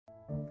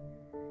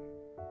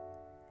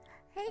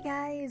Hey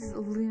guys,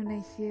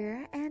 Luna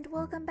here, and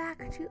welcome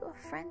back to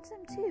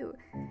Friendsim 2.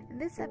 In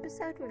this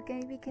episode, we're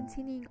going to be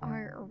continuing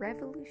our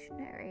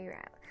revolutionary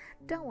route.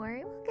 Don't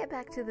worry, we'll get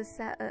back to the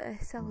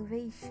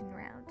salvation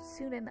round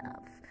soon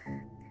enough.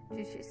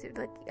 Just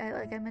like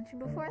I mentioned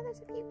before, there's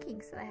a few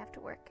kinks that I have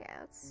to work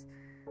out.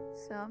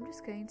 So I'm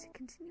just going to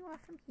continue on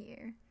from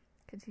here.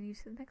 Continue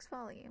to the next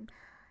volume.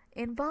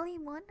 In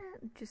Volume 1,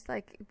 just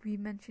like we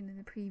mentioned in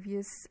the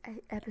previous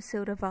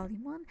episode of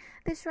Volume 1,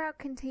 this route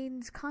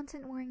contains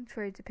content warnings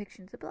for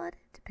depictions of blood,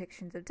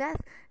 depictions of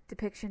death,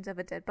 depictions of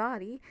a dead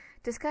body,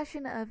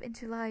 discussion of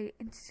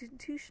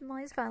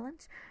institutionalized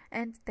violence,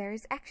 and there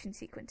is action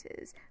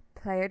sequences.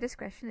 Player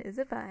discretion is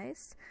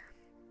advised.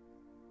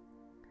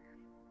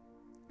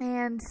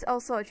 And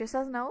also, just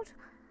as a note,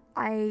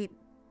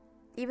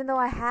 even though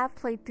I have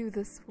played through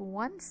this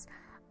once,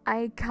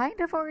 I kind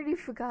of already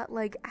forgot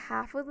like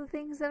half of the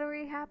things that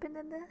already happened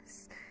in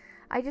this.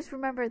 I just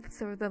remember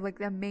sort of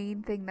the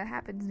main thing that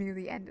happens near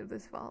the end of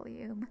this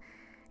volume.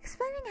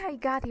 Explaining how you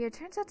got here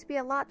turns out to be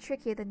a lot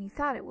trickier than you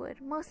thought it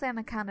would, mostly on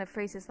account of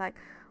phrases like,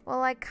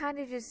 well, I kind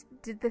of just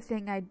did the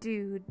thing I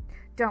do,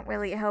 don't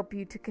really help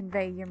you to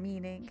convey your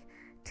meaning.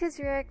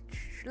 Tizarek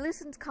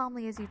listens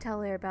calmly as you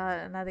tell her about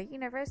another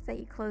universe that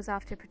you close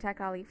off to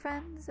protect all your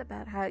friends,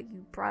 about how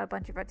you brought a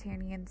bunch of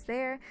Artanians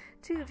there,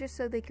 too, just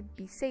so they could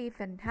be safe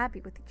and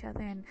happy with each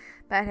other, and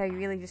about how you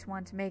really just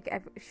want to make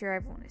sure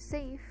everyone is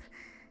safe.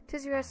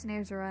 Tizarek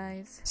snares her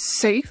eyes.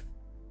 Safe?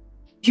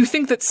 You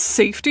think that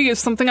safety is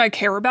something I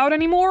care about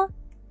anymore?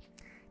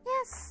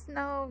 Yes,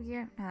 no,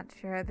 you're not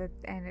sure the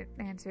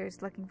answer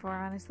is looking for,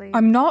 honestly.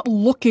 I'm not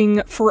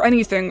looking for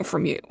anything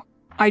from you.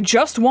 I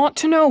just want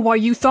to know why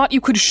you thought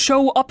you could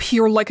show up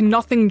here like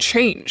nothing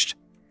changed.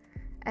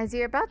 As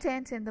you're about to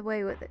answer in the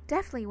way would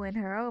definitely win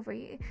her over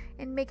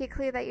and make it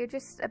clear that you're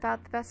just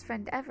about the best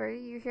friend ever,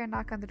 you hear a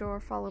knock on the door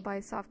followed by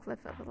a soft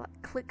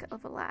click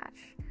of a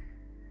latch.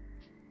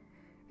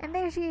 And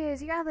there she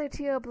is, your other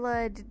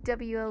teal-blood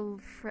W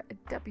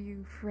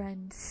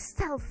friend,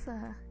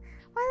 Stealtha.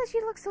 Why does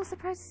she look so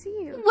surprised to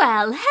see you?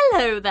 Well,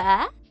 hello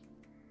there.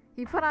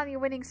 You put on your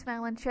winning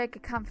smile and strike a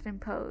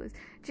confident pose.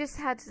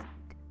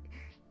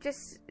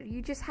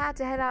 You just had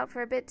to head out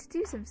for a bit to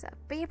do some stuff,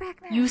 but you're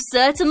back now. You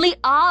certainly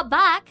are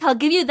back, I'll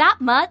give you that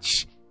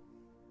much.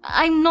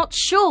 I'm not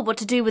sure what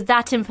to do with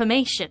that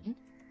information.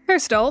 Hey,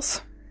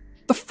 Stealth.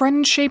 The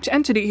friend-shaped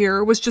entity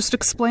here was just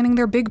explaining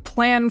their big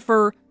plan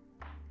for...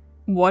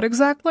 what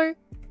exactly?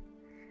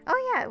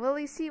 Oh yeah, well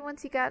you see,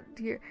 once you got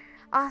your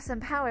awesome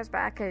powers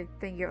back, I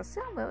think you're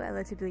still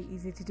relatively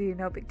easy to do,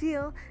 no big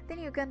deal, then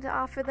you're going to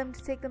offer them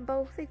to take them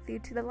both with you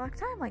to the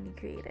locked timeline you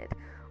created.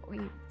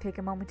 You take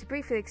a moment to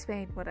briefly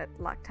explain what a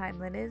locked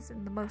timeline is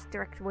in the most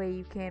direct way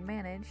you can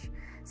manage.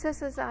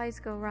 Sessa's eyes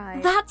go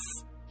wide.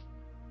 That's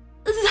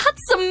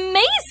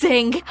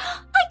amazing!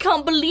 I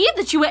can't believe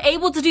that you were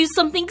able to do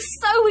something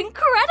so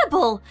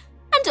incredible!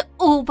 And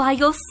all by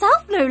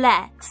yourself, no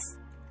less!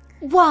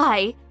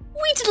 Why,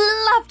 we'd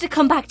love to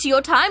come back to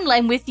your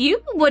timeline with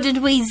you,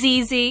 wouldn't we,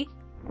 Zizi?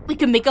 We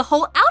can make a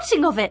whole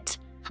outing of it.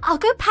 I'll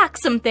go pack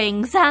some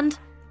things and...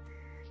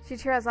 She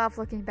trails off,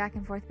 looking back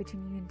and forth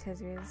between you and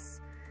Tizarus.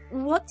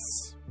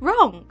 What's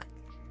wrong?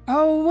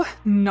 Oh,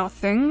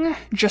 nothing.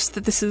 Just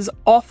that this is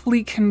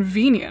awfully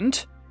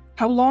convenient.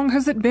 How long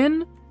has it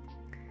been?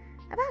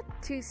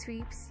 About 2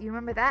 sweeps. You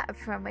remember that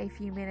from a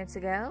few minutes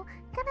ago.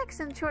 Got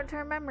excellent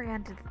short-term memory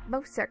under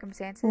most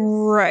circumstances.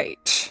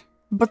 Right.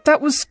 But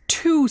that was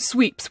 2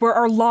 sweeps where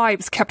our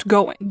lives kept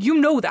going. You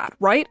know that,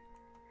 right?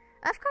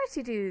 Of course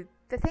you do.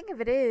 The thing of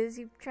it is,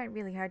 you've tried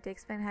really hard to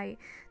explain how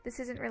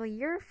this isn't really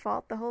your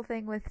fault. The whole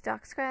thing with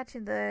Doc Scratch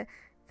and the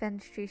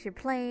Fenstreacher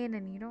plane,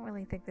 and you don't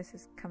really think this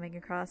is coming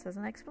across as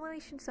an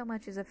explanation so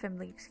much as a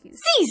family excuse.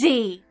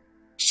 Zizi!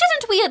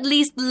 Shouldn't we at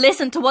least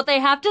listen to what they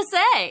have to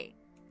say?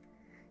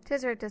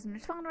 Tizarek doesn't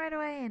respond right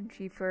away, and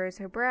she furrows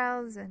her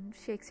brows and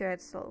shakes her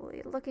head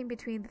slowly, looking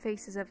between the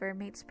faces of her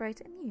mate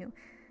Sprite and you,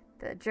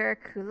 the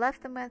jerk who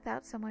left them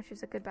without so much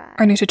as a goodbye.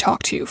 I need to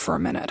talk to you for a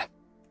minute.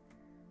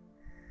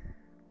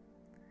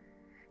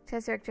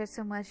 Tizarek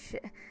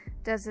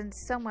doesn't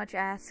so much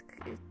ask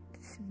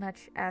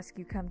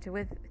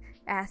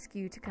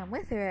you to come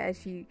with her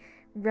as she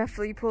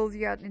roughly pulls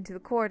you out into the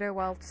corridor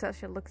while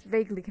Sasha looks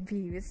vaguely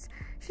confused.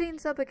 She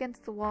leans up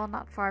against the wall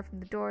not far from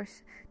the door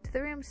to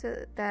the room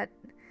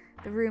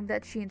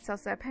that she and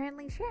Sasha are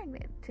apparently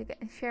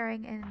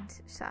sharing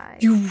inside.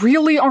 You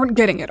really aren't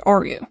getting it,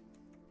 are you?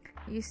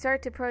 You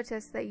start to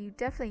protest that you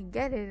definitely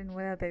get it in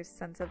whatever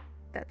sense of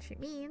that she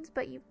means,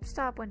 but you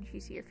stop when you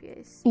see your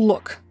face.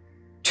 Look,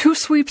 2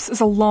 sweeps is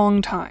a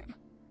long time.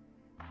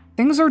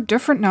 Things are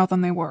different now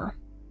than they were.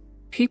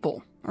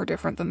 People are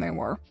different than they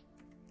were.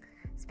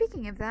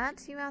 Speaking of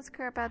that, you ask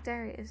her about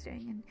Darius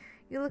doing, and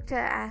you look to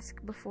ask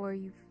before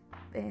you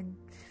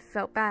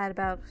felt bad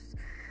about...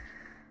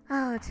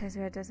 Oh,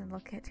 Tizarek doesn't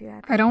look too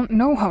happy. I don't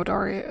know how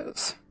Daria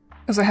is,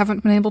 as I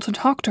haven't been able to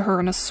talk to her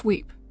in a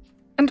sweep.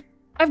 And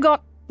I've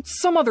got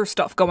some other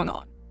stuff going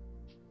on.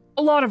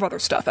 A lot of other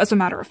stuff, as a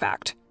matter of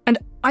fact. And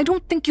I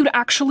don't think you'd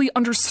actually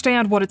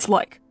understand what it's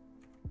like.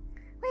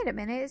 Wait a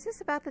minute, is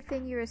this about the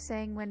thing you were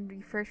saying when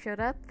you first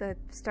showed up? The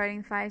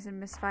starting fires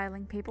and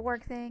misfiling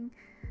paperwork thing?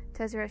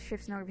 Tezzeret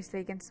shifts nervously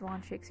against the wall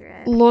and shakes her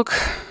head. Look,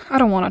 I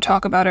don't want to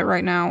talk about it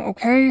right now,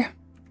 okay?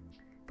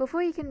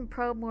 Before you can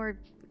probe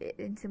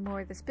into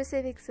more of the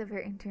specifics of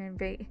her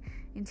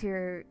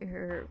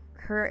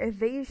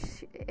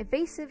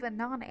evasive and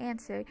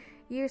non-answer,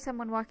 you hear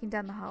someone walking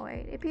down the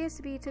hallway. It appears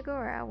to be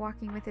Tagora,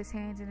 walking with his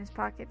hands in his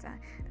pockets,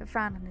 the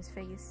frown on his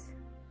face.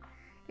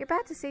 You're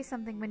about to say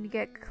something when you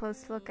get a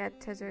close look at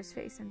Tezzeret's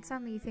face, and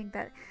suddenly you think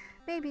that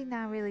maybe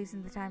now really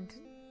isn't the time to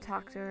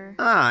talk to her.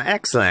 Ah,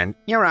 excellent.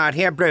 You're out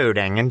here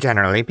brooding and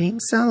generally being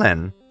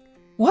sullen.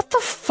 What the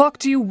fuck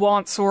do you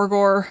want,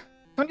 Sorgor?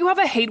 Don't you have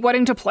a hate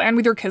wedding to plan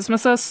with your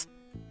Kismesis?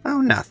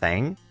 Oh,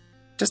 nothing.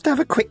 Just have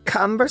a quick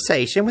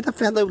conversation with a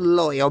fellow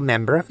loyal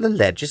member of the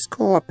Legis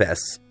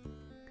Corpus.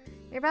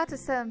 You're about to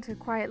settle into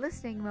quiet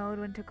listening mode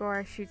when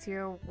Tagora shoots you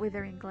a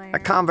withering glare. A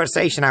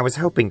conversation I was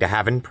hoping to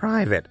have in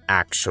private,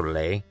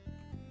 actually.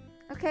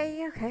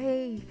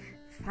 Okay,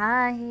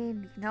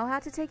 fine. You know how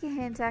to take a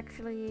hint,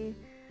 actually.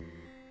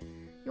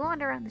 You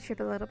wander around the ship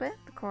a little bit.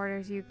 The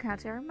corridors you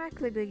encounter are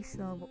remarkably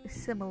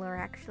similar,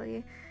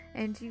 actually,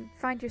 and you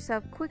find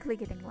yourself quickly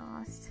getting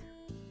lost.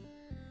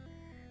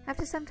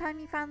 After some time,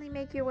 you finally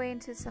make your way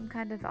into some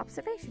kind of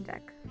observation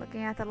deck,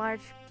 looking at the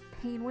large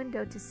pane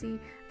window to see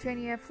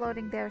Trinier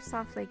floating there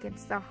softly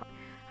against the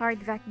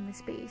hard vacuum of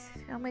space.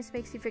 It almost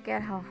makes you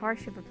forget how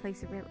harsh of a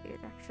place it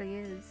actually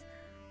is.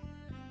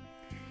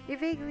 Your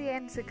vaguely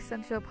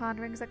existential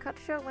ponderings are cut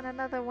short when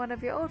another one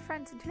of your old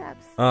friends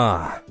interrupts.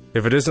 Ah,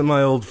 if it isn't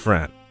my old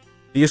friend,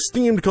 the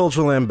esteemed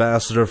cultural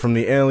ambassador from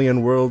the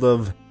alien world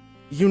of...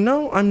 You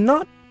know, I'm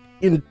not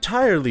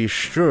entirely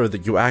sure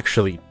that you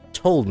actually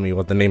told me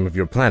what the name of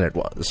your planet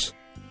was.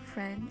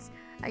 Friends.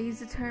 I use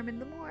the term in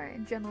the more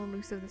general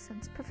use of the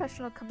sense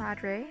professional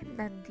camaraderie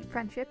and deep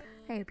friendship.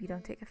 I hope you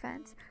don't take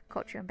offense.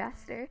 Culture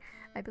ambassador.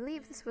 I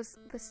believe this was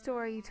the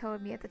story you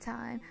told me at the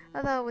time,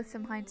 although with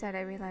some hindsight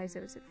I realized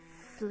it was a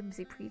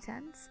flimsy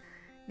pretense.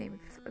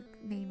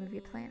 Name of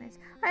your planet.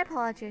 I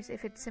apologize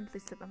if it simply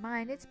slipped my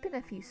mind. It's been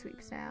a few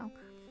sweeps now.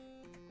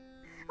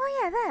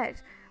 Oh yeah,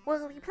 that.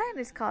 Well, your planet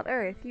is called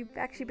Earth. You've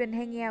actually been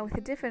hanging out with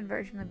a different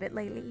version of it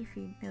lately, if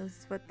he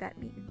knows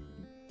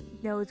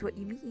what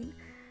you mean.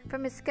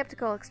 From his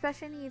skeptical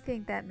expression, you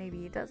think that maybe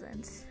he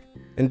doesn't.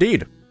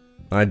 Indeed.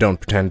 I don't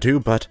pretend to,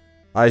 but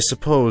I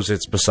suppose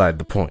it's beside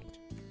the point.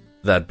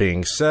 That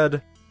being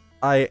said,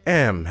 I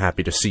am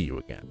happy to see you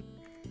again.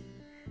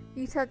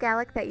 You tell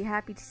Gallic that you're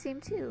happy to see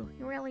him too.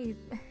 You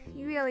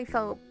really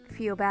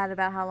feel bad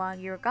about how long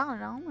you were gone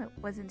and all. It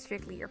wasn't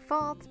strictly your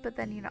fault, but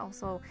then you're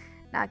also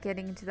not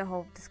getting into the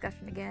whole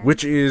discussion again.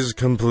 Which is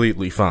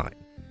completely fine.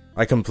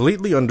 I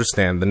completely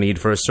understand the need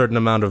for a certain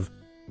amount of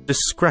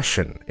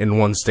discretion in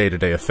one's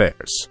day-to-day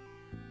affairs.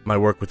 My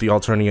work with the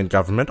Alternian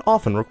government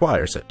often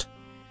requires it.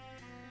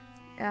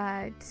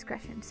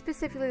 Discretion.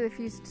 Specifically, the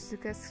refusal to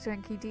discuss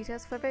certain key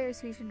details for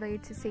various reasons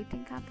related to safety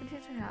and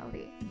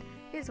confidentiality. And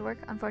his work,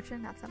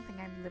 unfortunately, not something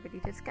I'm at liberty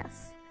to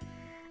discuss.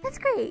 That's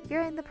great!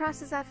 You're in the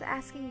process of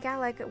asking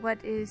Gallic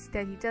what is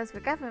that he does for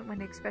government when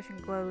the expression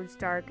grows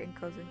dark and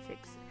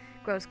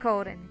grows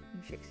cold and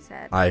he shakes his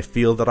head. I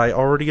feel that I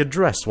already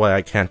addressed why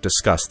I can't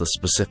discuss the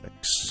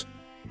specifics.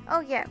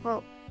 Oh yeah,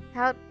 well,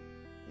 how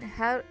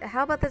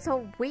about this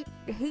whole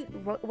hate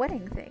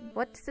wedding thing?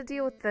 What's the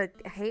deal with the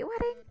hate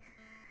wedding?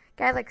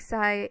 Gallic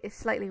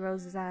slightly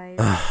rolls his eyes.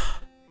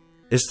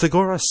 Is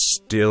Tagora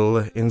still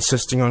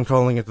insisting on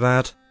calling it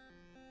that?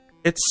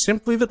 It's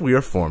simply that we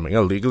are forming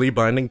a legally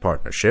binding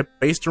partnership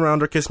based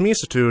around our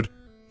kismesitude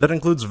that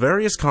includes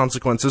various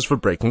consequences for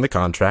breaking the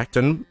contract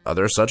and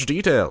other such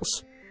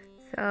details.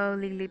 So,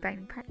 legally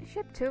binding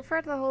partnership. To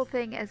refer to the whole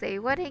thing as a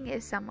wedding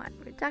is somewhat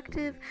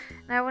reductive,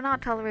 and I will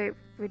not tolerate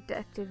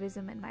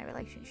reductivism in my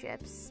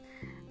relationships.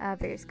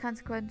 Various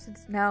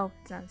consequences. No,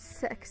 it's not a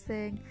sex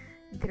thing.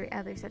 And 3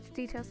 other such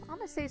details. I'm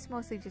gonna say it's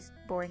mostly just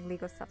boring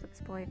legal stuff at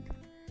this point.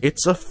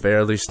 It's a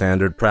fairly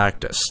standard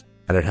practice,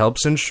 and it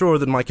helps ensure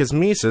that my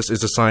kismesis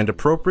is assigned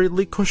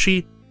appropriately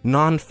cushy,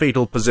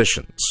 non-fatal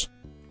positions.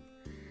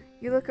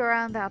 You look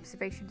around the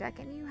observation deck,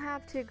 and you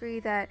have to agree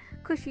that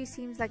cushy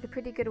seems like a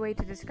pretty good way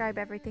to describe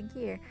everything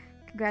here.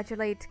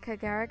 Congratulate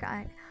Kagarak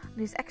on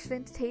his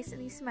excellent taste,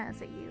 and he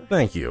smiles at you.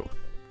 Thank you.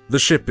 The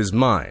ship is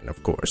mine,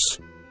 of course.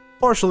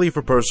 Partially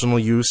for personal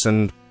use,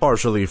 and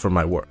partially for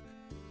my work.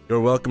 You're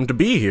welcome to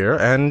be here,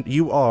 and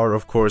you are,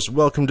 of course,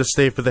 welcome to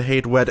stay for the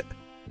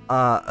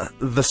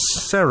the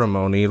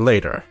ceremony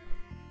later.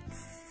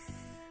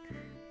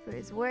 For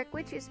his work,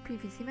 which is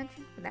previously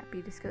mentioned, will not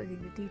be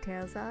disclosing the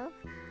details of.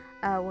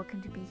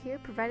 Welcome to be here,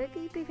 provided that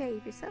you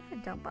behave yourself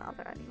and don't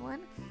bother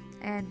anyone.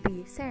 And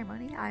the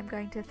ceremony, I'm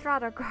going to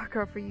throttle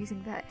Gargo for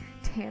using that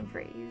damn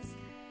phrase.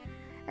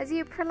 As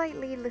you're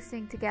politely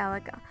listening to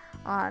Gallic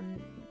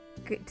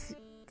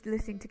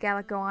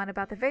go on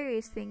about the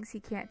various things he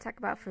can't talk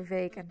about for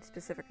vague and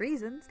specific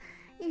reasons,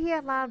 you hear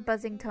a loud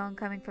buzzing tone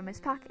coming from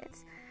his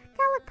pockets.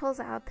 Gallic pulls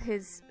out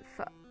his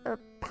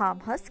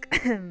palm husk.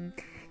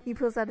 He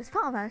pulls out his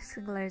palm husk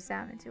and glares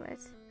down into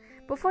it.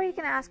 Before you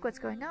can ask what's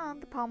going on,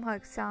 the palm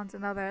hug sounds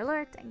another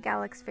alert, and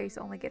Gallic's face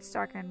only gets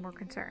darker and more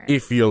concerned.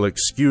 If you'll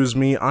excuse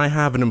me, I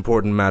have an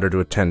important matter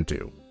to attend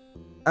to.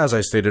 As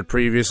I stated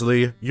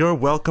previously, you're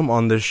welcome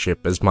on this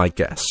ship as my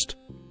guest.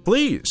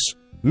 Please,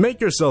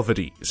 make yourself at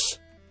ease.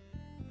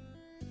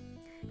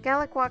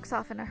 Gallic walks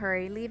off in a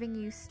hurry, leaving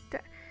you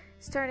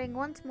starting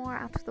once more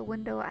out of the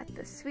window at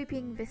the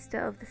sweeping vista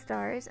of the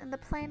stars and the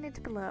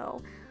planet below.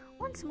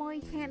 Once more,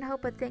 you can't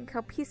help but think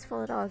how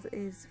peaceful it all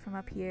is from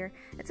up here.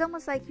 It's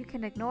almost like you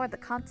can ignore the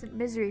constant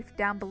misery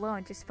down below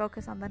and just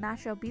focus on the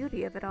natural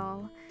beauty of it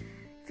all.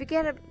 You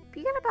get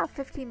about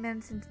 15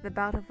 minutes into the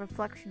bout of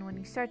reflection when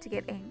you start to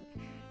get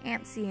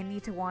antsy and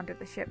need to wander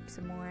the ship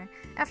some more.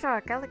 After all,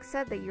 Gallic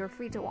said that you were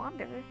free to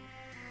wander.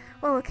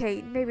 Well,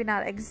 okay, maybe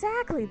not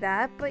exactly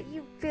that, but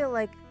you feel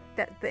like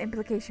that the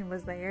implication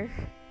was there.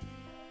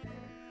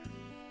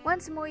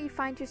 Once more, you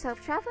find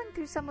yourself traveling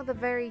through some of the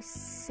very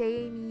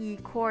samey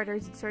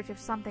corridors in search of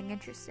something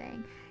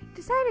interesting. You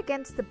decide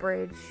against the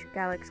bridge.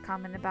 Gallic's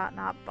comment about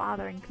not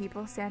bothering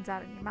people stands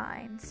out in your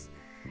minds.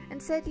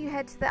 Instead, you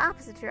head to the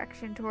opposite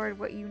direction toward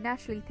what you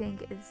naturally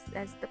think is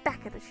as the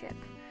back of the ship.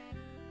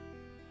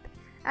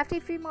 After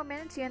a few more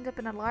minutes, you end up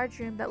in a large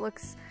room that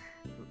looks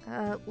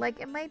like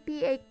it might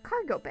be a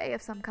cargo bay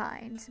of some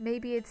kind.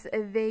 Maybe it's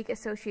a vague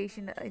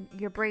association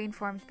your brain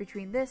forms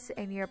between this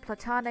and your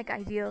platonic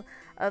ideal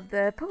of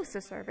the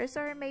postal service,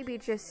 or maybe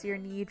just your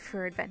need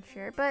for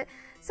adventure, but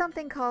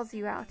something calls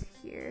you out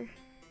here.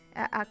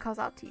 Calls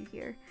out to you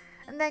here.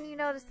 And then you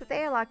notice that the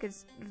airlock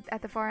is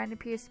at the far end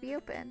appears to be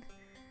open.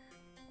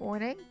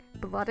 Warning,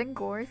 blood and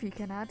gore if you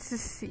cannot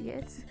see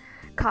it.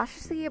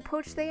 Cautiously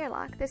approach the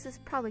airlock. This is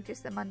probably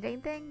just a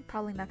mundane thing,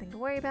 probably nothing to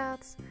worry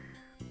about.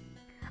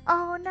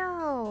 Oh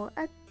no,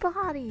 a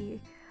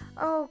body.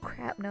 Oh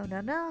crap, no.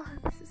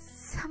 This is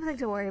something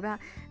to worry about.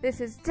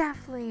 This is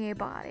definitely a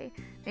body.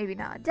 Maybe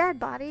not a dead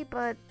body,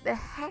 but the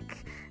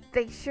heck,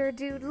 they sure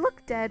do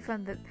look dead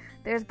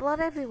there's blood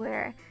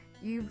everywhere.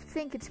 You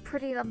think it's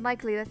pretty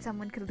unlikely that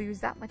someone could lose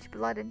that much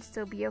blood and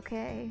still be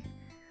okay.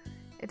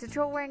 It's a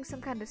troll wearing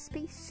some kind of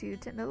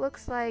spacesuit, and it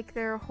looks like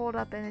they're holed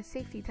up in a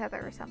safety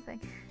tether or something.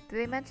 Did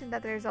they mention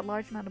that there's a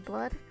large amount of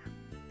blood?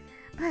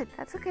 But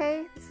that's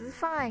okay. This is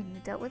fine. You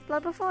dealt with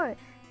blood before.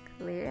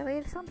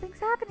 Clearly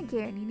something's happening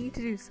here, and you need to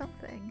do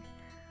something.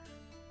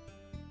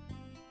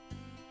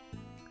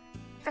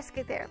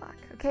 Investigate the airlock,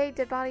 okay?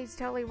 Dead bodies,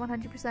 totally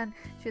 100%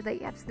 sure that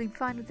you're absolutely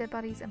fine with dead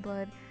bodies and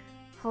blood.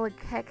 Holy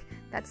heck,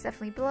 that's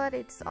definitely blood.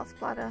 It's all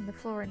splattered on the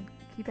floor and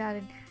keypad,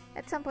 and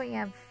at some point you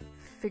have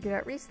figured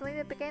out recently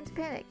that began to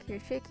panic. You're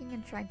shaking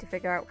and trying to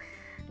figure out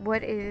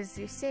what it is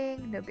you're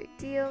seeing. No big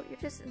deal. You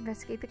just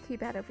investigate the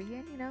keypad over here,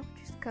 and,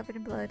 just covered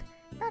in blood.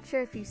 Not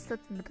sure if you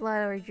slipped in the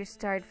blood or you just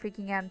started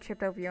freaking out and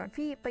tripped over your own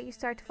feet, but you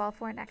start to fall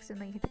forward and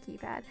accidentally hit the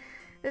keypad.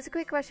 There's a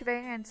quick rush of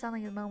air and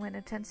suddenly a moment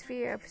of tense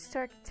fear of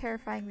stark,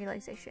 terrifying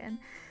realization.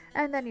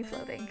 And then you're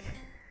floating.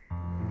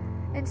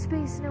 In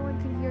space, no one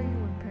can hear you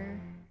whimper.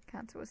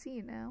 Council will see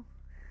you now.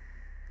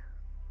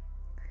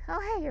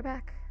 Oh hey, you're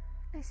back.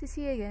 Nice to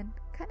see you again.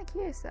 Kinda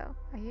curious though.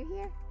 Are you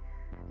here?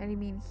 I didn't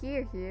mean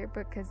here,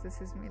 because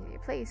this is merely a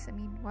place. I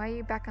mean, why are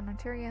you back on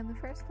Ontario in the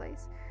first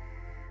place?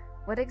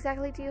 What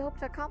exactly do you hope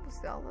to accomplish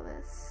with all of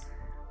this?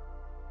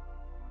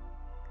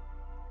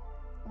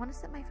 I want to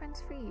set my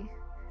friends free.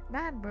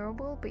 Not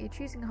admirable, but you're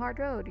choosing a hard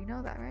road. You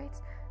know that, right?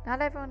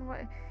 Not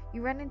everyone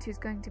you run into is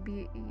going to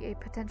be a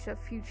potential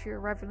future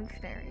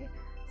revolutionary.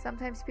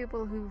 Sometimes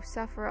people who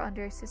suffer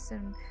under a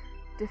system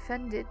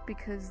defend it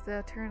because the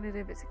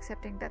alternative is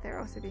accepting that they're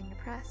also being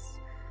oppressed.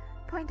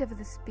 Point of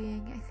this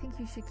being, I think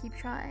you should keep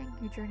trying.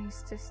 Your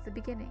journey's just the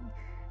beginning.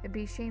 It'd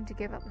be a shame to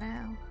give up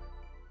now.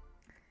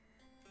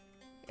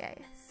 Yeah,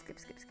 skip.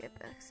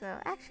 So,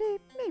 actually,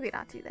 maybe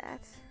not do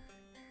that.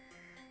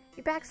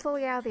 You back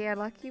slowly out of the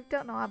airlock. You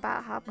don't know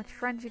about how much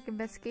forensic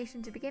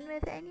investigation to begin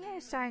with, and you're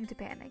starting to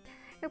panic.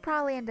 You'll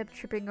probably end up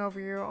tripping over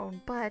your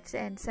own butt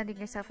and sending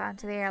yourself out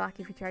into the airlock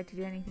if you try to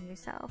do anything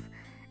yourself.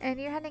 And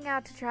you're heading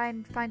out to try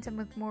and find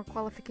someone with more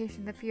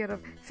qualification in the field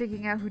of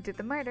figuring out who did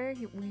the murder.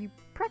 You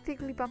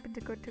practically bump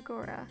into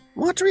Tagora.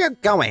 Watch where you're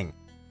going.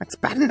 It's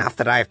bad enough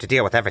that I have to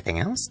deal with everything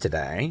else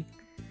today.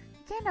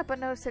 You can't help but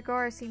notice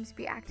Tagora seems to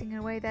be acting in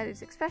a way that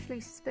is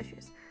especially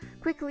suspicious.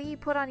 Quickly, you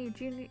put on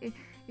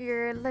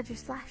your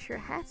legislature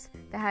hat.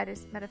 The hat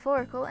is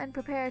metaphorical, and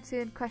prepare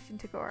to question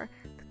Tagora.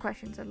 The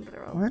questions are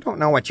literal. I don't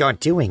know what you're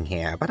doing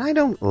here, but I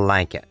don't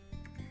like it.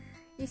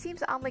 He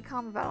seems oddly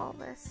calm about all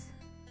this.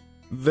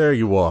 There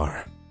you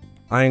are.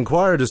 I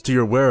inquired as to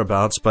your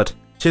whereabouts, but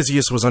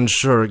Tisius was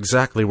unsure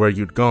exactly where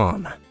you'd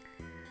gone.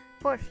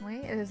 Fortunately,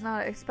 it is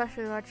not an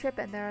especially large ship,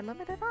 and there are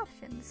limited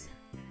options.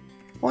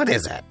 What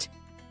is it?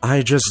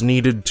 I just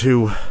needed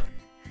to...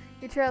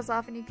 He trails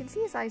off, and you can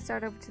see his eyes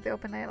dart over to the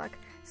open airlock.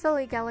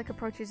 Slowly, Gallic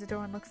approaches the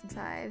door and looks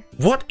inside.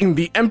 What in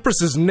the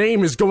Empress's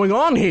name is going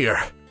on here?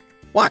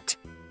 What?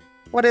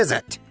 What is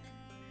it?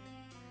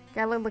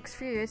 Gallic looks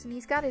furious, and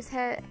he's got his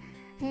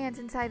hands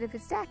inside of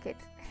his jacket.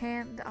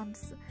 Hand on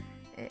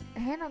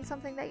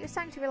something that you're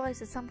starting to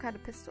realize is some kind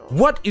of pistol.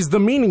 What is the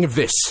meaning of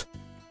this?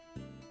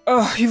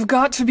 Ugh, you've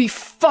got to be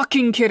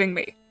fucking kidding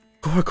me.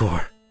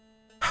 Gorgor,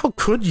 how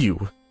could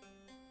you?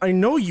 I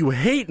know you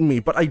hate me,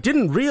 but I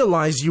didn't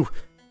realize you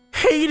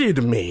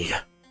hated me.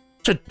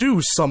 To do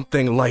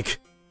something like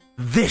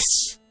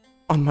this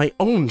on my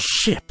own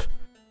ship,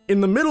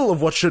 in the middle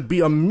of what should be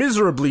a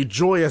miserably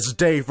joyous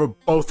day for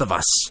both of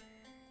us.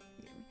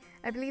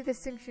 I believe the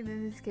distinction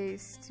in this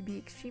case to be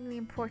extremely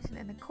important,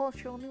 and the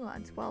cultural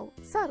nuance, while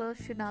subtle,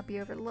 should not be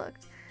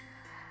overlooked.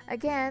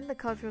 Again, the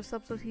cultural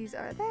subtleties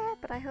are there,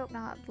 but I hope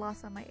not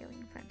lost on my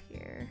alien friend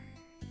here.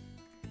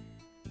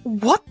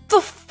 What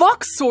the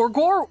fuck,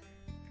 Sorgor?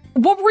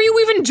 What were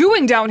you even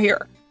doing down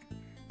here?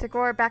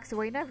 Tagore backs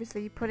away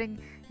nervously, putting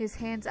his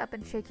hands up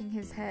and shaking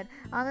his head.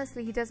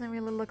 Honestly, he doesn't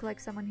really look like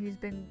someone who's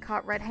been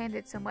caught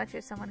red-handed so much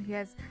as someone who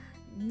has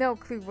no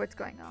clue what's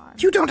going on.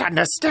 You don't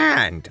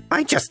understand.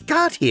 I just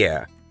got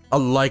here. A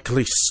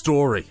likely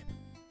story.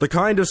 The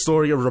kind of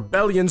story a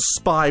rebellion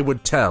spy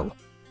would tell.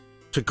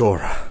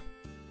 Tagora,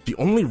 the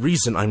only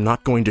reason I'm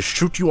not going to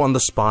shoot you on the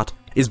spot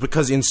is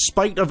because in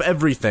spite of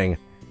everything,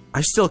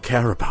 I still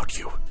care about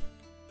you.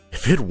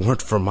 If it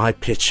weren't for my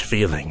pitch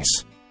feelings...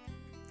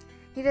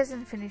 He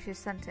doesn't finish his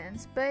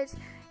sentence, but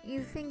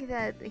you think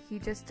that he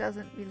just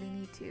doesn't really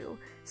need to.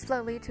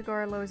 Slowly,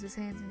 Tagore lowers his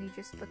hands and he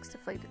just looks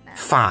deflated now.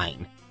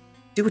 Fine.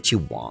 Do what you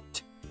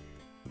want.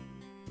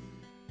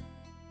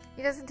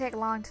 It doesn't take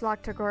long to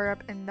lock Tagore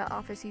up in the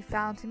office he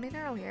found him in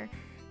earlier.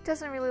 He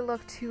doesn't really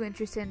look too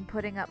interested in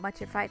putting up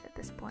much of a fight at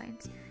this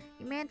point.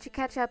 You manage to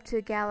catch up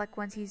to Gallic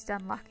once he's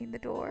done locking the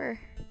door.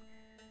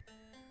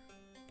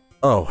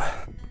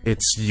 Oh,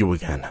 it's you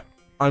again.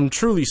 I'm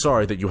truly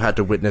sorry that you had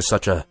to witness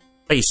such a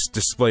base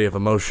display of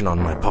emotion on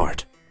my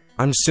part.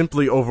 I'm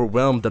simply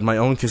overwhelmed that my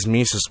own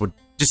Kismesis would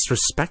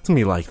disrespect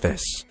me like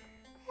this.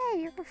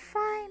 Hey, you're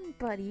fine,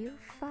 buddy. You're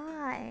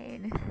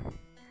fine.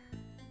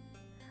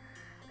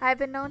 I've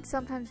been known to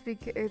sometimes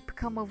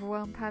become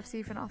overwhelmed, perhaps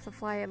even off the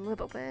fly a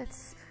little bit.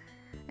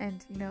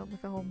 And, you know,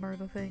 with the whole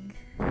murder thing.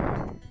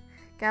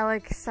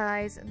 Gallic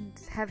sighs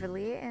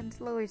heavily and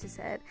lowers his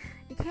head.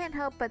 You can't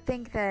help but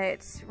think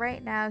that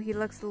right now he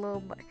looks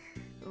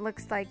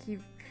like he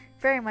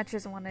very much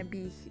doesn't want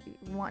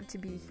to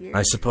be here.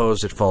 I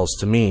suppose it falls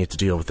to me to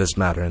deal with this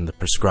matter in the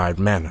prescribed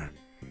manner.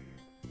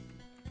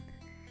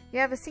 You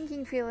have a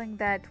sinking feeling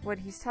that what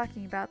he's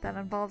talking about that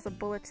involves a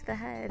bullet to the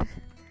head.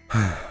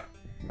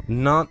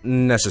 Not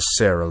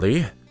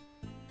necessarily.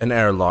 An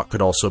airlock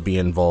could also be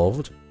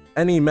involved.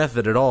 Any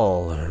method at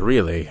all,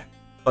 really.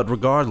 But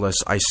regardless,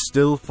 I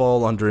still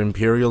fall under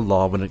Imperial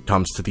law when it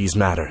comes to these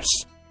matters.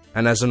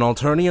 And as an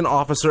Alternian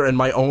officer in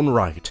my own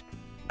right,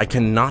 I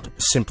cannot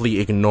simply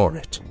ignore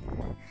it.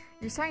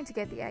 You're starting to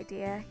get the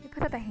idea. You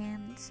put up a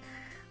hand.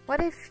 What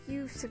if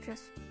you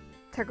suggest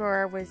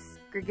Tagore was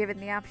given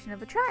the option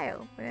of a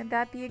trial? Wouldn't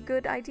that be a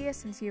good idea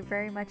since you're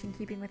very much in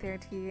keeping with your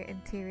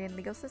Interior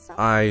legal system?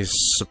 I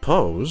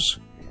suppose.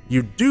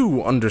 You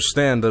do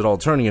understand that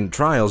Alternian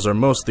trials are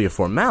mostly a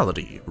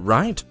formality,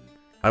 right?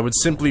 I would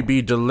simply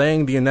be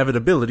delaying the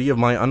inevitability of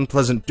my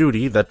unpleasant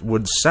duty that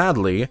would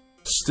sadly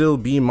still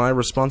be my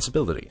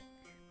responsibility.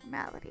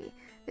 Formality.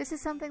 This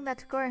is something that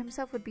Tagore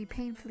himself would be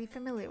painfully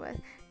familiar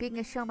with, being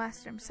a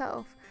showmaster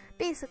himself.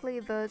 Basically,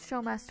 the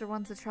showmaster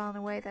runs the trial in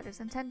a way that is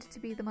intended to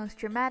be the most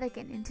dramatic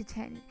and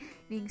entertaining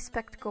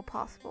spectacle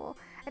possible.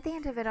 At the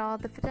end of it all,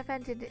 the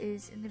defendant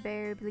is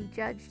invariably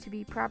judged to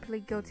be properly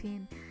guilty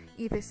and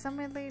either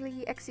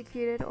summarily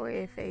executed or,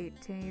 if a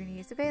tyranny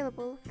is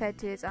available, fed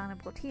to its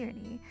honorable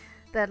tyranny.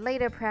 The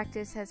later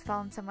practice has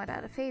fallen somewhat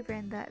out of favor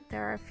in that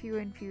there are fewer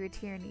and fewer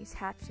tyrannies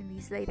hatched in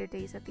these later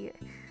days of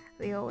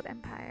the old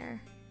empire.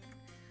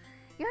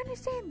 You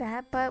understand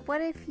that, but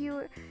what if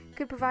you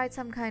could provide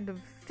some kind of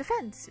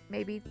defense?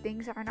 Maybe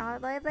things are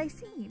not like they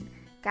seem.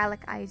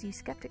 Gallic eyes you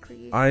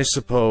skeptically. I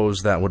suppose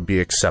that would be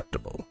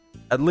acceptable.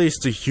 At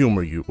least to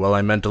humor you while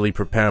I mentally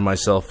prepare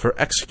myself for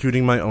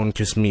executing my own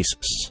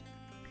Kismesis.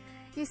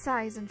 He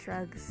sighs and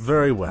shrugs.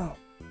 Very well.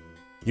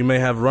 You may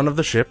have run of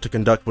the ship to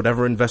conduct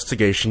whatever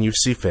investigation you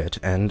see fit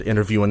and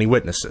interview any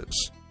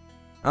witnesses.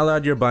 I'll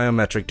add your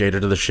biometric data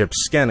to the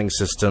ship's scanning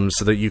system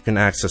so that you can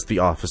access the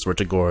office where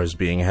Tagore is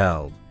being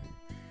held.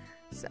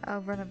 So,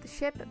 run of the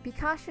ship. Be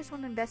cautious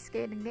when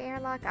investigating the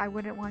airlock. I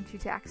wouldn't want you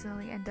to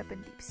accidentally end up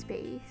in deep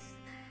space,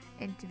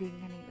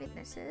 interviewing any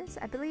witnesses.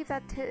 I believe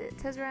that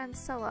Tezra and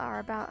Sulla are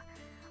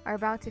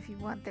about if you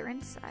want their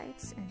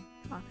insights in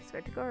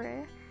Officer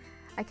Tagore.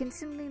 I can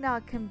simply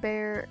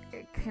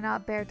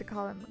cannot bear to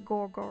call him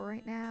Gorgor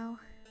right now.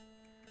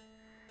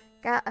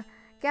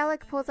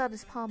 Gallic pulls out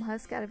his palm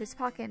husk out of his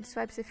pocket and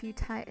swipes a few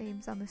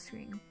times on the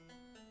screen.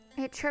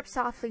 It chirps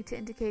softly to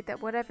indicate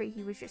that whatever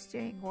he was just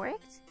doing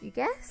worked, you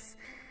guess?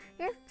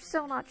 You're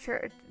still not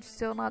sure,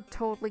 still not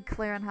totally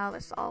clear on how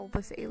all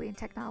this alien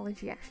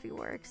technology actually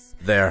works.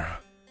 There.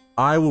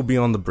 I will be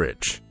on the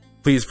bridge.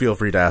 Please feel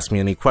free to ask me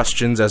any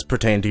questions as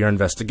pertain to your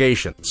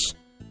investigations.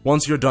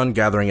 Once you're done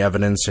gathering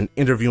evidence and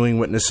interviewing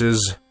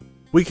witnesses,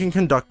 we can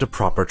conduct a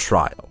proper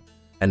trial.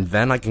 And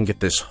then I can get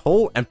this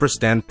whole Empress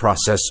Stand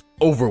process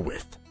over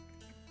with.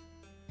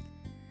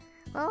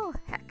 Well,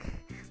 heck.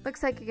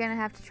 Looks like you're gonna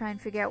have to try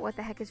and figure out what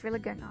the heck is really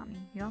going on.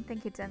 You don't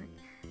think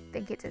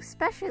it's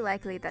especially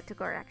likely that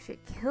Tagore actually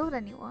killed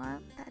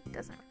anyone. That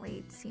doesn't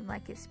really seem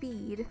like his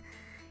speed.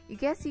 You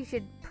guess you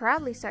should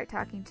probably start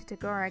talking to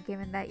Tagore,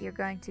 given that you're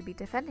going to be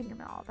defending him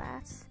and all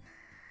that.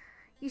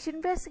 You should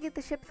investigate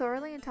the ship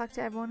thoroughly and talk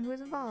to everyone who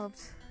is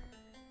involved.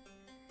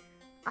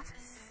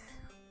 Office.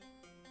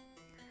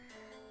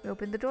 You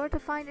open the door to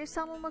find your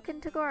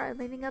solemn-looking Tagore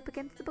leaning up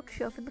against the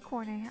bookshelf in the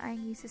corner,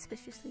 eyeing you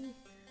suspiciously.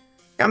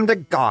 Come to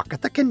gawk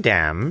at the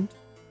condemned?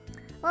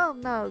 Well,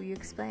 no, you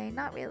explain,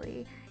 not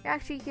really. You're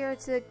actually here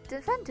to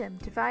defend him,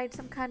 to provide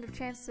some kind of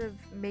chance of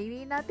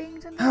maybe not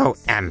being something Oh,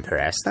 else.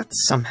 Empress,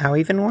 that's somehow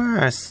even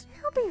worse.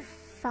 He'll be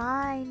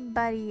fine,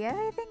 buddy.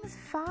 Everything's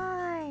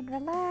fine.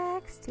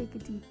 Relax, take a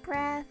deep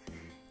breath.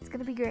 It's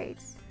gonna be great.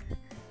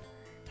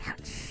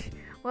 Ouch.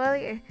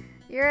 Well,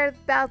 you're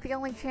about the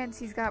only chance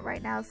he's got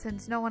right now,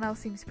 since no one else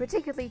seems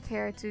particularly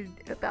care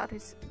about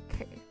his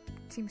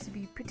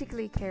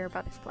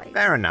plight.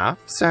 Fair enough.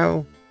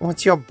 So,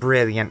 what's your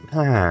brilliant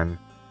plan?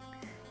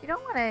 You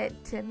don't want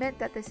to admit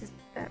that this is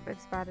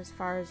about as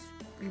far as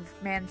you've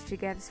managed to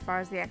get as far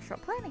as the actual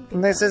planning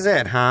thing. This is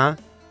it, huh?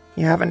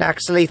 You haven't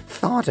actually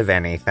thought of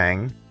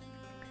anything?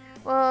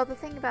 Well, the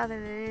thing about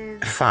it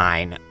is...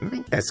 Fine.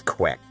 Make this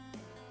quick.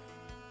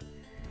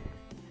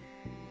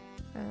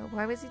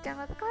 Why was he down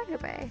at the cargo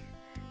bay?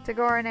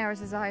 Tagore narrows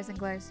his eyes and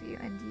glares at you,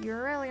 and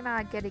you're really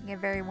not getting a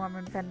very warm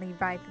and friendly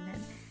vibe from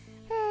him.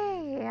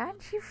 Hey,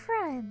 aren't you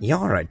friends?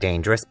 You're a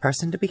dangerous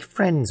person to be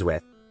friends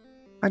with.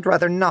 I'd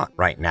rather not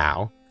right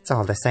now. It's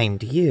all the same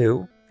to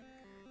you.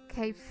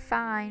 Okay,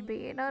 fine, but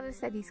you notice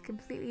that he's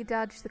completely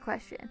dodged the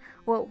question.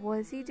 What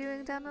was he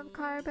doing down on the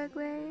cargo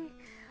bay?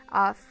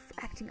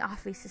 Acting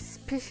awfully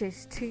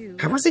suspicious, too.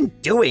 I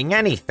wasn't doing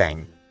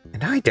anything.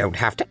 And I don't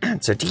have to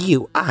answer to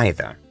you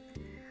either.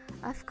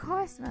 Of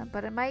course not,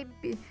 but it might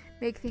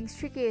make things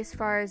tricky as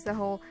far as the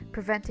whole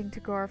preventing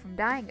Tagore from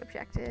dying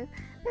objective.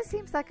 This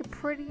seems like a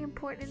pretty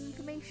important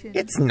information.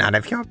 It's none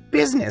of your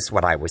business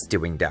what I was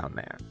doing down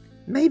there.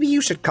 Maybe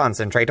you should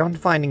concentrate on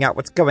finding out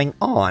what's going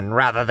on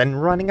rather than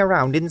running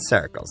around in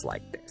circles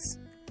like this.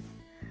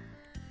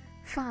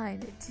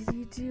 Fine, did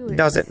you do it?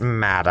 Does it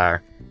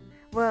matter?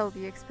 Well,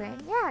 you explain.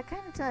 Yeah, it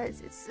kind of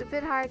does. It's a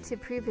bit hard to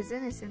prove his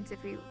innocence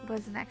if he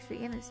wasn't actually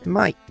innocent.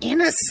 My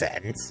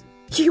innocence?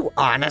 You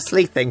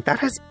honestly think that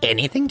has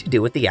anything to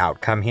do with the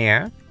outcome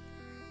here?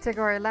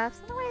 Tagore laughs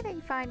in a way that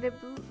you find it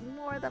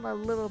more than a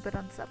little bit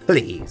unsettling.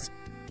 Please.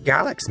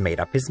 Gallic's made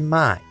up his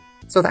mind,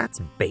 so that's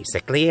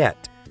basically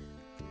it.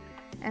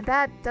 And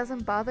that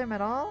doesn't bother him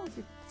at all?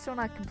 You're still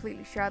not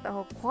completely sure how the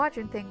whole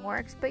quadrant thing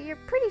works, but you're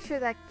pretty sure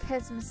that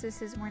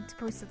Kesmoses weren't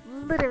supposed to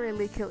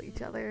literally kill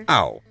each other.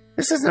 Oh,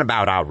 this isn't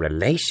about our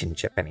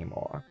relationship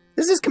anymore.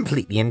 This is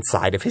completely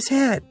inside of his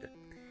head.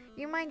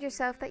 You remind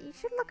yourself that you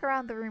should look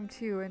around the room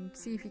too and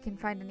see if you can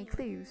find any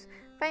clues.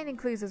 Finding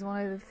clues is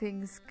one of the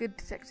things good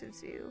detectives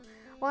do.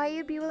 Why,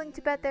 you'd be willing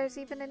to bet there's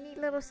even a neat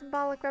little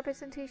symbolic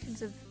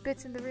representations of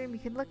bits in the room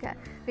you can look at.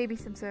 Maybe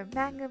some sort of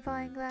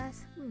magnifying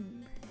glass?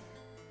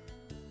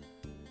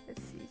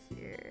 Let's see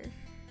here.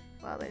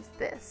 Well, there's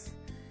this.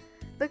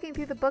 Looking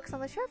through the books on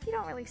the shelf, you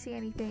don't really see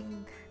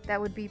anything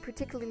that would be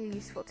particularly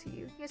useful to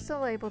you. You're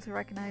still able to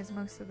recognize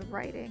most of the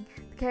writing.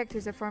 The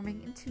characters are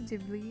forming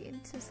intuitively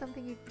into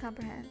something you can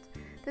comprehend.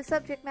 The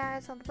subject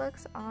matters on the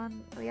books,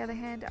 on the other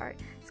hand,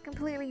 it's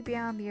completely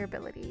beyond your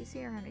abilities.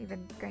 You aren't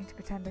even going to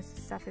pretend this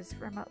stuff is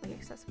remotely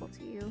accessible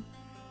to you.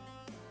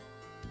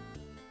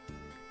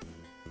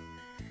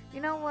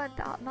 You know what?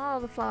 Not all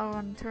the flower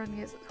on turning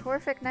is a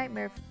horrific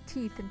nightmare of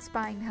teeth and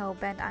spine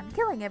hell-bent on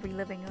killing every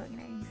living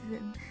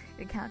organism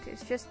it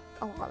encounters. Just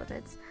a lot of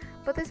it.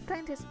 But this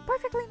plant is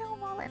perfectly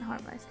normal and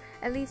harmless.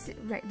 At least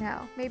right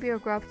now. Maybe it'll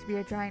grow up to be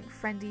a giant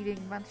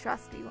friend-eating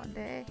monstrosity one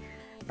day.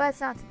 But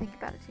it's not to think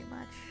about it too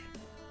much.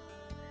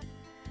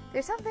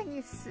 There's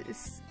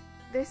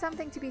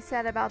something to be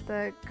said about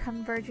the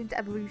convergent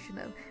evolution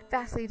of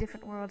vastly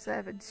different worlds that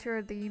have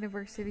ensured the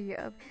university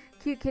of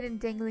cute kitten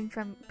dangling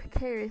from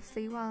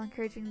precariously while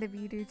encouraging the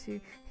viewer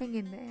to hang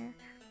in there.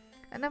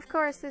 And of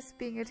course, this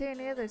being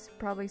Eternia, there's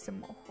probably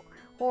some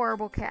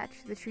horrible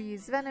catch. The tree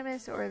is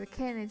venomous, or the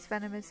kin is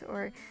venomous,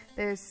 or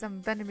there's some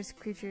venomous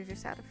creature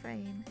just out of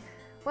frame.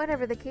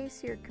 Whatever the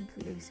case, you're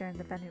completely certain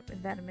the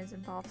venom is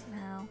involved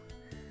somehow.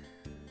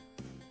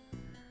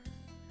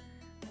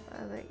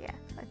 Yeah,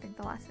 I think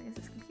the last thing is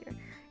this computer.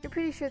 You're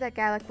pretty sure that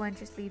Gallic wouldn't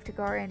just leave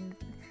Tagore in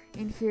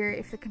here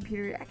if the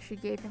computer actually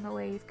gave him a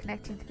way of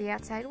connecting to the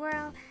outside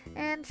world,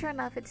 and sure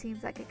enough, it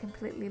seems like it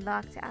completely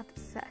locked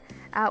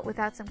out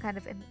without some kind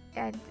of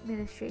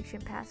administration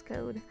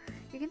passcode.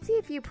 You can see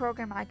a few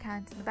program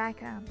icons in the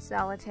background: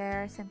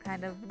 Solitaire, some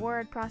kind of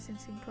word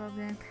processing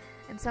program,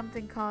 and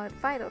something called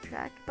Vital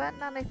Track, but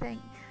none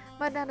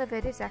of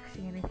it is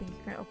actually anything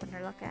you can open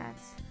or look at.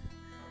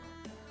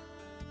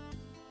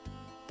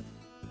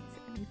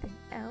 Anything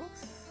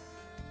else?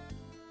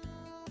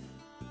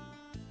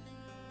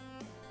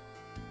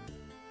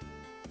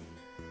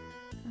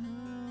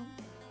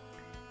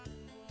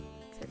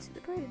 Let's head to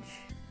the bridge.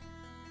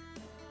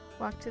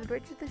 Walk to the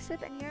bridge of the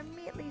ship and you're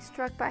immediately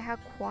struck by how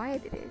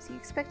quiet it is. You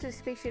expected a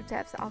spaceship to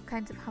have all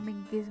kinds of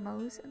humming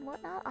gizmos and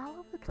whatnot all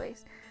over the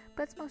place,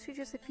 but it's mostly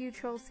just a few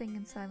trolls singing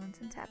in silence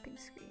and tapping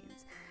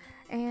screens.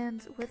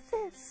 And with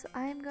this,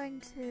 I'm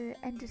going to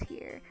end it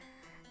here.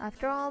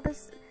 After all,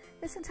 this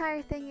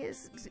entire thing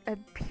is a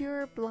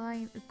pure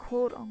blind,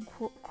 quote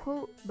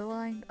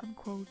blind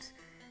unquote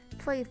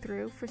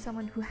playthrough for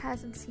someone who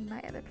hasn't seen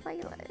my other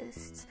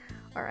playlists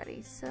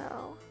already.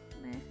 So,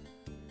 I'm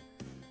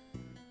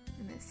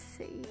gonna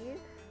save.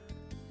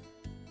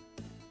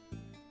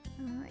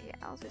 Yeah,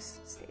 I'll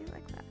just stay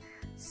like that.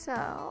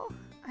 So,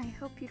 I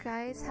hope you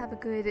guys have a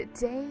good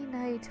day,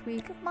 night,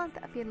 week, month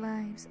of your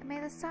lives. And may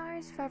the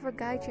stars forever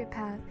guide your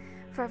path,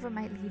 forever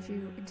might lead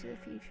you into the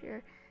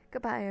future.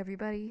 Goodbye,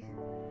 everybody.